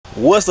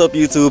What's up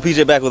YouTube,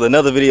 PJ back with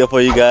another video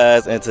for you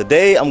guys, and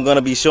today I'm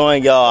gonna be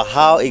showing y'all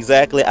how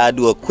exactly I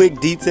do a quick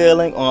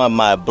detailing on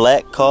my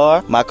black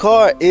car. My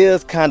car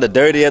is kind of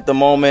dirty at the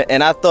moment,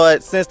 and I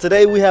thought since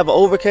today we have an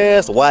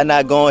overcast, why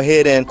not go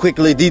ahead and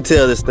quickly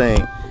detail this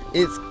thing.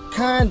 It's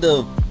kind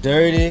of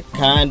dirty,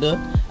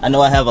 I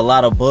know I have a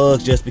lot of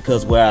bugs just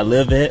because where I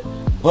live at,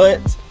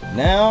 but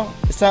now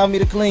it's time for me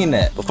to clean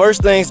that. But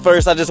first things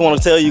first, I just want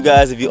to tell you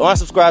guys, if you aren't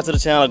subscribed to the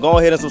channel, go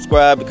ahead and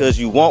subscribe because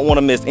you won't want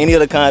to miss any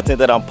of the content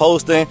that I'm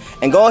posting.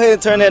 And go ahead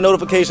and turn that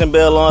notification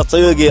bell on so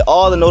you'll get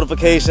all the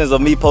notifications of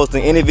me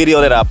posting any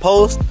video that I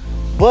post.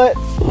 But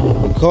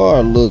the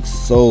car looks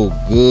so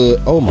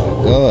good. Oh my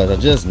gosh, I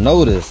just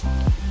noticed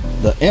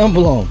the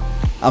emblem.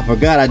 I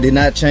forgot I did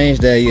not change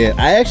that yet.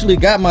 I actually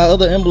got my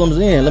other emblems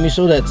in. Let me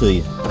show that to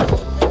you.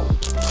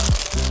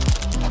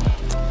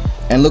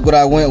 And look what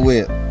I went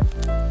with.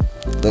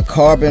 The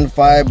carbon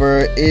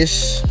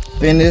fiber-ish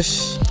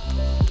finish.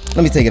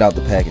 Let me take it out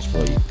the package for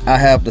you. I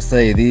have to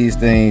say these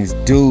things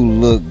do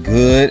look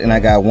good, and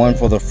I got one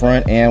for the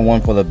front and one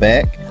for the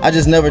back. I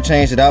just never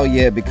changed it out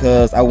yet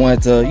because I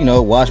wanted to, you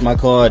know, wash my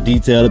car,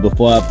 detail it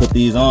before I put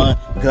these on,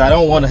 because I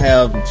don't want to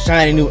have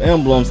shiny new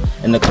emblems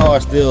and the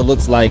car still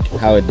looks like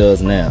how it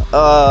does now.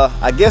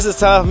 I guess it's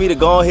time for me to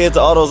go ahead to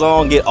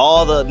AutoZone, get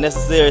all the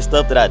necessary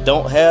stuff that I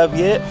don't have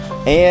yet,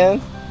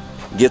 and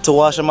get to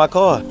washing my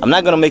car. I'm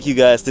not gonna make you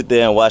guys sit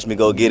there and watch me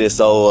go get it,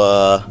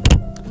 so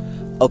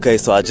okay,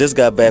 so I just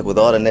got back with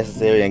all the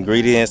necessary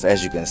ingredients,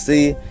 as you can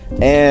see,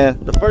 and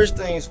the first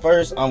things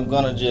first, I'm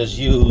gonna just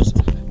use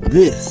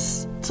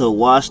this to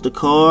wash the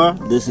car.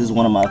 This is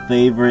one of my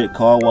favorite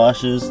car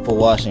washers for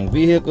washing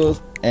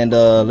vehicles, and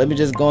let me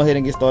just go ahead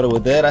and get started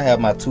with that. I have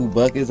my 2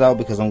 buckets out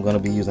because I'm going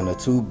to be using a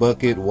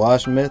 2-bucket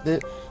wash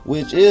method,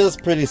 which is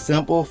pretty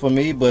simple for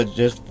me, but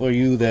just for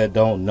you that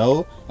don't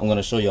know, I'm going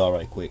to show y'all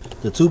right quick.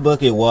 The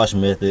 2-bucket wash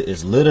method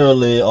is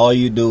literally all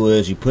you do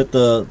is you put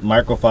the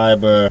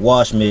microfiber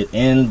wash mitt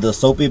in the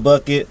soapy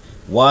bucket,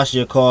 wash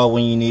your car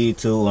when you need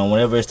to, and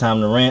whenever it's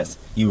time to rinse,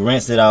 you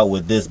rinse it out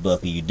with this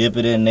bucket. You dip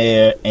it in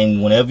there,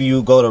 and whenever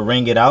you go to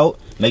wring it out,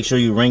 make sure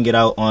you wring it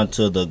out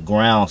onto the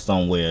ground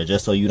somewhere,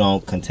 just so you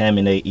don't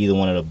contaminate either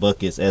one of the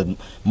buckets as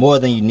more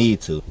than you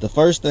need to. The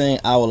first thing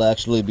I will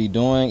actually be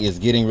doing is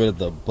getting rid of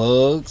the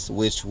bugs,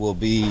 which will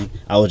be,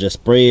 I will just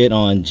spray it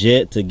on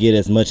jet to get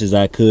as much as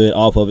I could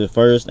off of it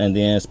first, and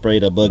then spray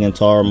the bug and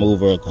tar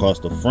remover across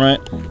the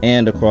front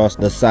and across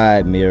the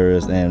side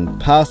mirrors and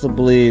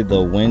possibly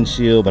the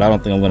windshield, but I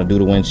don't think I'm going to do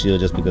the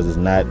windshield just because it's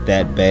not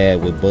that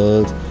bad with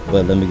bugs.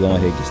 But let me go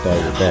ahead and get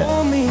started with that.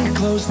 Hold me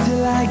close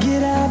till I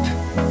get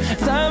up.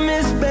 Time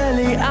is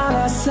barely on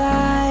our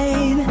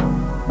side.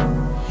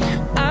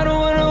 I don't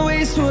wanna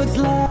waste what's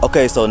left.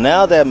 Okay, so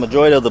now that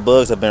majority of the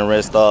bugs have been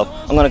rinsed off,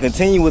 I'm gonna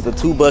continue with the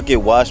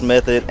 2-bucket wash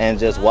method and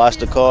just wash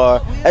the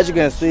car. As you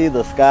can see,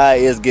 the sky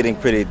is getting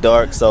pretty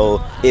dark,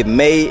 so it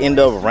may end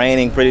up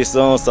raining pretty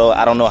soon, so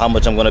I don't know how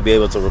much I'm gonna be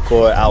able to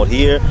record out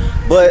here.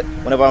 But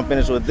whenever I'm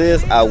finished with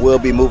this, I will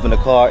be moving the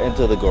car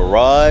into the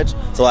garage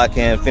so I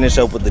can finish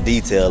up with the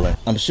detailing.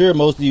 I'm sure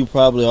most of you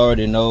probably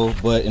already know,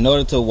 but in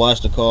order to wash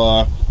the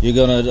car, you're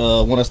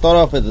gonna want to start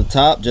off at the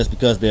top just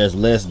because there's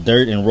less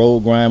dirt and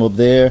road grime up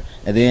there,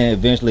 and then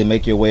eventually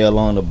make your way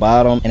along the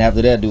bottom, and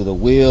after that do the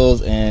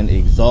wheels and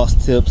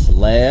exhaust tips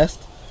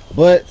last.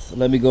 But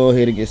let me go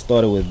ahead and get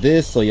started with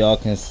this so y'all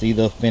can see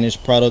the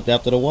finished product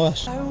after the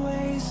wash.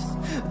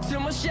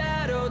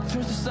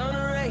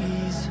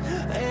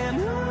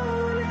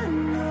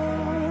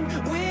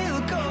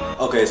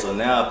 Okay, so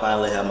now I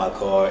finally have my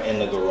car in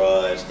the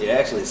garage. It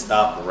actually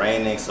stopped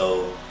raining,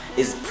 so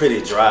it's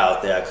pretty dry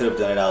out there. I could have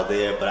done it out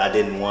there, but I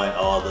didn't want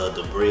all the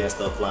debris and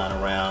stuff flying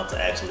around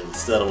to actually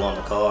settle on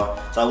the car,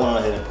 so I went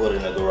ahead and put it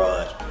in the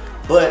garage.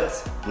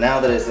 But now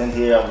that it's in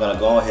here, I'm gonna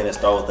go ahead and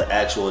start with the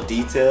actual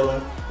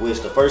detailing,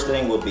 which the first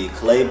thing will be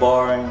clay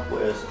barring.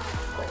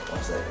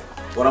 One second.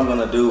 What I'm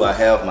gonna do, I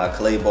have my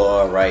clay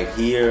bar right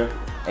here,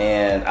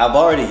 and I've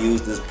already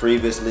used this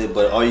previously,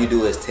 but all you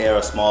do is tear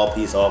a small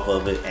piece off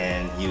of it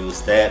and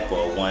use that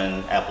for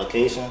one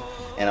application.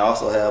 And I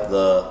also have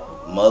the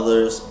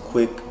Mother's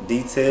Quick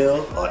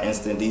Detail, or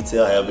Instant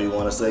Detail, however you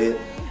want to say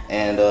it,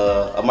 and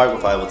a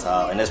microfiber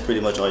towel, and that's pretty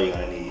much all you're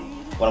going to need.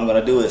 What I'm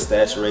going to do is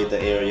saturate the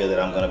area that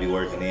I'm going to be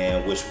working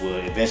in, which will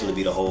eventually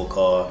be the whole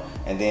car,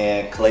 and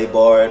then clay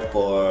bar it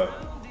for,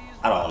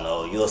 I don't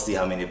know, you'll see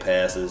how many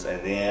passes, and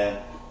then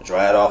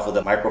dry it off with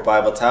a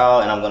microfiber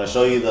towel. And I'm going to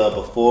show you the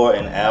before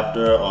and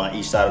after on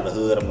each side of the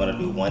hood. I'm going to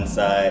do one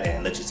side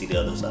and let you see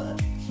the other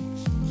side.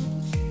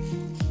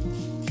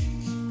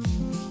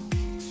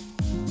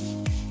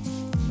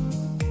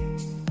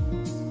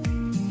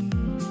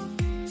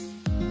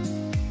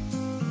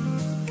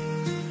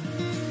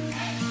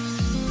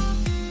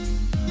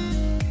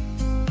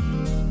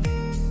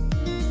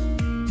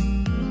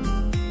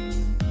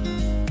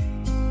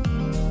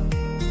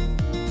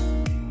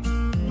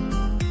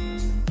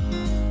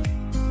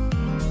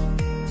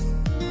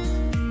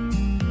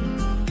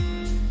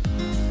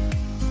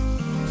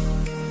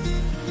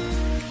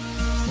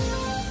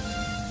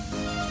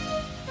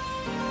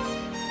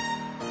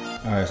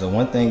 Alright, so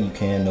one thing you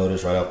can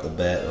notice right off the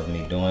bat of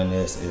me doing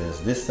this is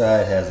this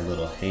side has a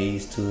little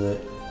haze to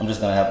it. I'm just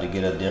gonna have to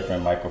get a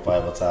different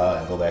microfiber towel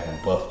and go back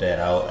and buff that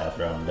out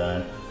after I'm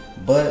done.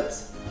 But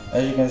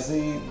as you can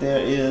see, there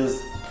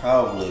is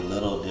probably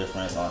little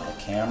difference on the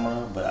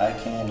camera, but I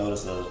can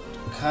notice a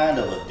kind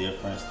of a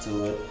difference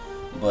to it.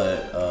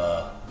 But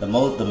the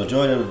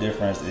majority of the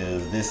difference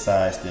is this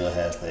side still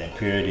has the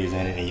impurities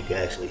in it, and you can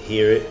actually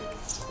hear it.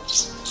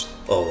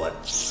 Oh, what?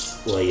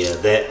 Well, yeah,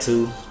 that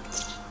too.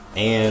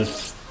 And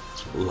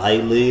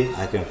lightly,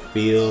 I can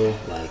feel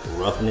like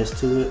roughness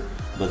to it.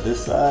 But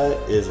this side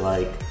is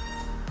like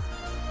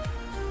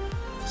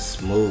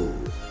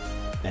smooth,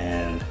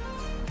 and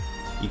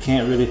you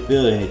can't really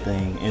feel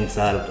anything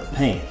inside of the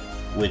paint,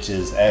 which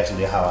is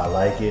actually how I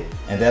like it.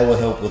 And that will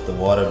help with the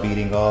water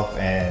beating off.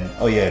 And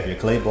oh yeah, if your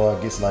clay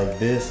bar gets like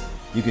this,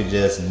 you can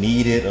just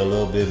knead it a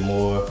little bit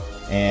more,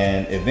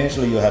 and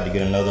eventually you'll have to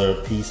get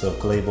another piece of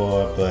clay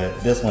bar, but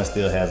this one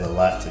still has a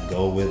lot to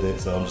go with it.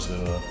 So I'm just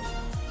gonna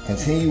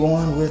continue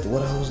on with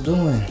what I was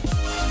doing.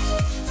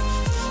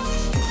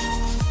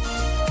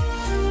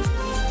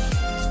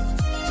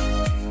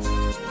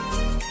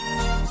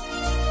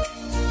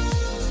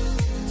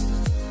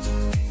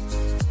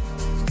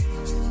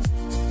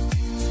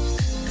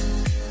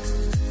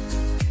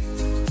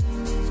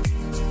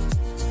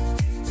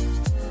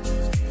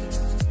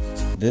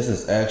 This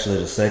is actually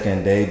the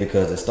second day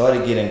because it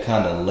started getting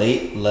kind of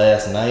late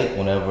last night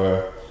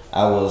whenever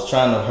I was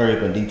trying to hurry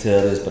up and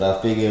detail this, but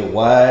I figured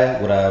why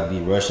would I be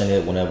rushing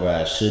it whenever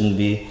I shouldn't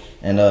be?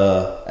 And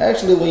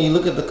actually when you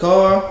look at the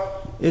car,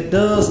 it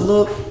does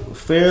look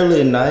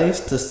fairly nice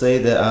to say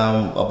that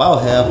I'm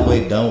about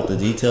halfway done with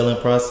the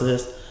detailing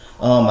process.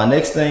 My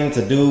next thing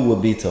to do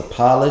would be to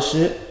polish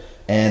it,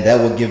 and that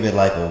would give it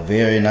like a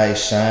very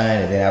nice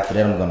shine. And then after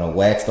that, I'm gonna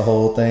wax the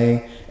whole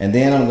thing. And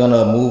then I'm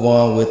gonna move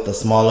on with the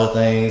smaller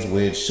things,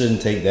 which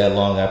shouldn't take that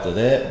long after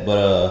that.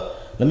 But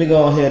let me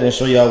go ahead and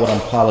show y'all what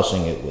I'm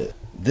polishing it with.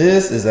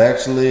 This is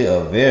actually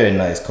a very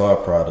nice car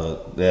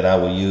product that I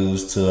would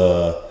use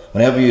to,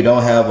 whenever you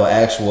don't have an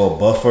actual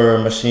buffer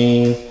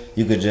machine,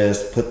 you could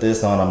just put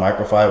this on a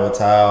microfiber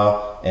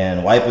towel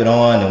and wipe it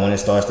on. And when it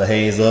starts to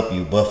haze up,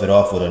 you buff it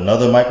off with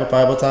another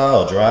microfiber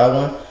towel, a dry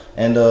one.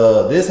 And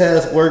this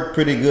has worked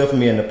pretty good for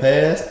me in the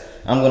past.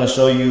 I'm gonna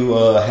show you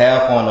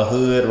half on the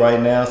hood right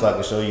now so I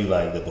can show you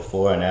like the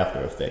before and after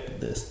effect of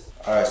this.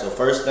 All right, so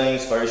first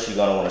things first, you're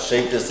gonna wanna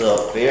shake this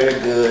up very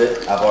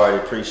good. I've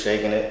already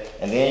pre-shaken it.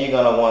 And then you're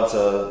gonna want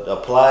to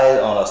apply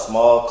it on a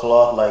small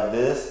cloth like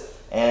this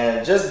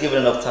and just give it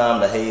enough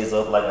time to haze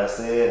up like I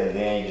said, and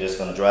then you're just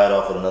gonna dry it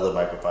off with another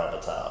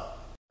microfiber towel.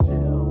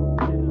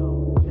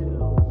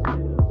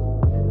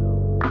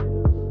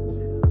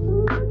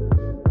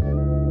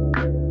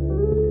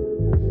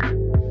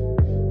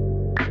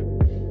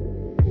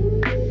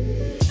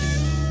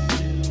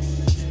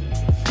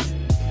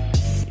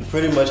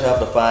 Pretty much have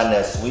to find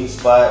that sweet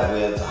spot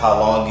with how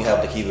long you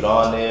have to keep it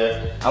on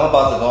there. I'm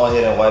about to go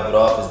ahead and wipe it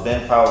off. It's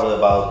been probably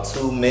about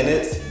 2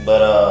 minutes,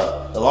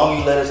 but the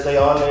longer you let it stay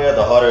on there,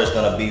 the harder it's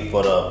gonna be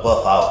for the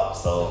buff out.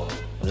 So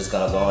I'm just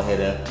gonna go ahead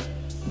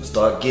and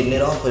start getting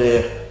it off of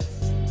there.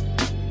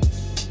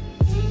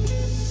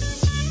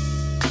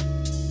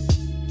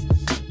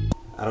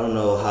 I don't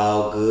know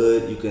how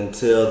good you can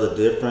tell the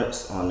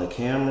difference on the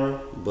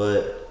camera,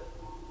 but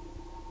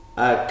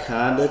I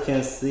kinda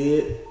can see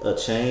it, a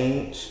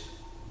change.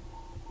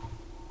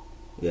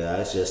 Yeah,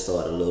 I just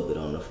saw it a little bit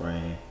on the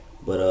frame.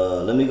 But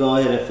let me go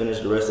ahead and finish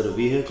the rest of the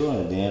vehicle,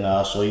 and then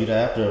I'll show you the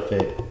after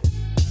effect.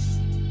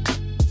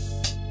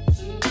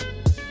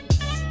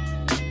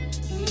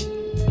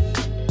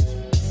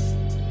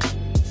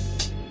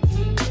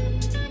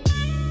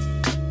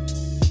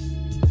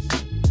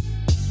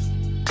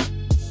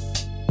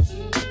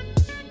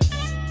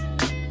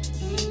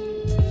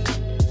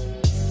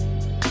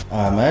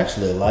 I'm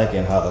actually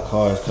liking how the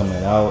car is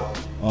coming out.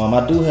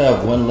 I do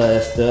have one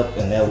last step,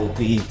 and that will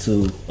be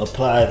to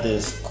apply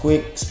this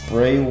quick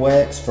spray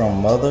wax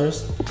from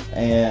Mother's.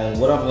 And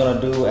what I'm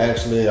gonna do,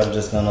 actually, I'm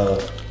just gonna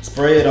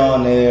spray it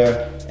on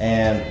there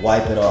and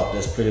wipe it off.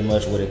 That's pretty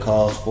much what it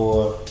calls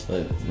for.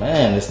 But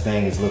man, this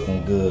thing is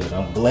looking good.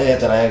 I'm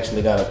glad that I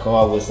actually got a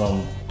car with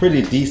some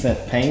pretty decent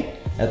paint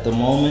at the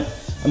moment.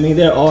 I mean,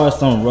 there are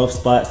some rough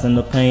spots in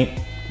the paint,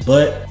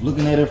 but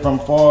looking at it from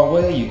far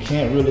away, you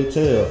can't really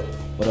tell.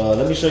 But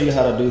let me show you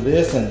how to do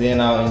this, and then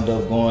I'll end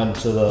up going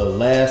to the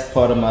last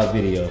part of my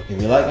video.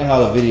 If you're liking how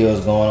the video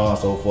is going on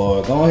so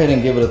far, go ahead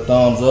and give it a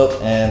thumbs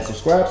up and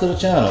subscribe to the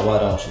channel, why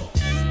don't you?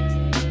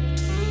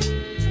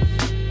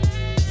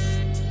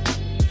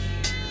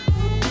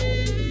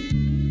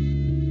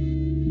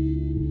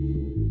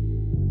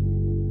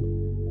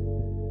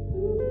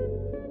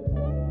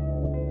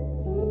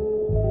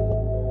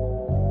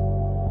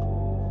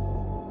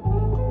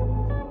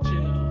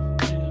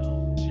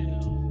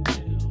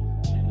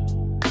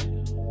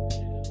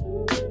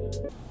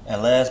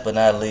 And last but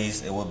not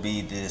least, it would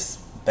be this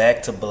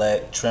back to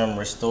black trim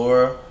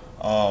restorer.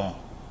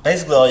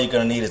 Basically all you're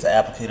gonna need is an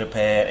applicator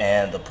pad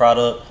and the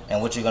product,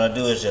 and what you're gonna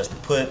do is just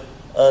put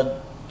a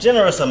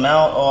generous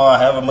amount, or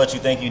however much you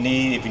think you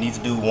need. If you need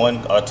to do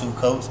 1 or 2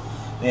 coats,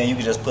 then you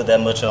can just put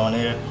that much on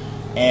there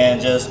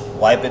and just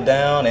wipe it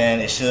down, and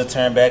it should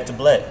turn back to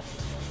black.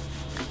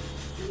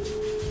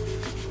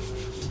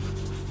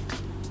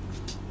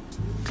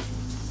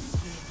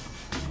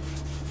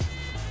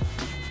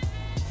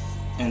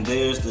 And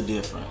there's the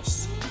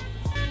difference.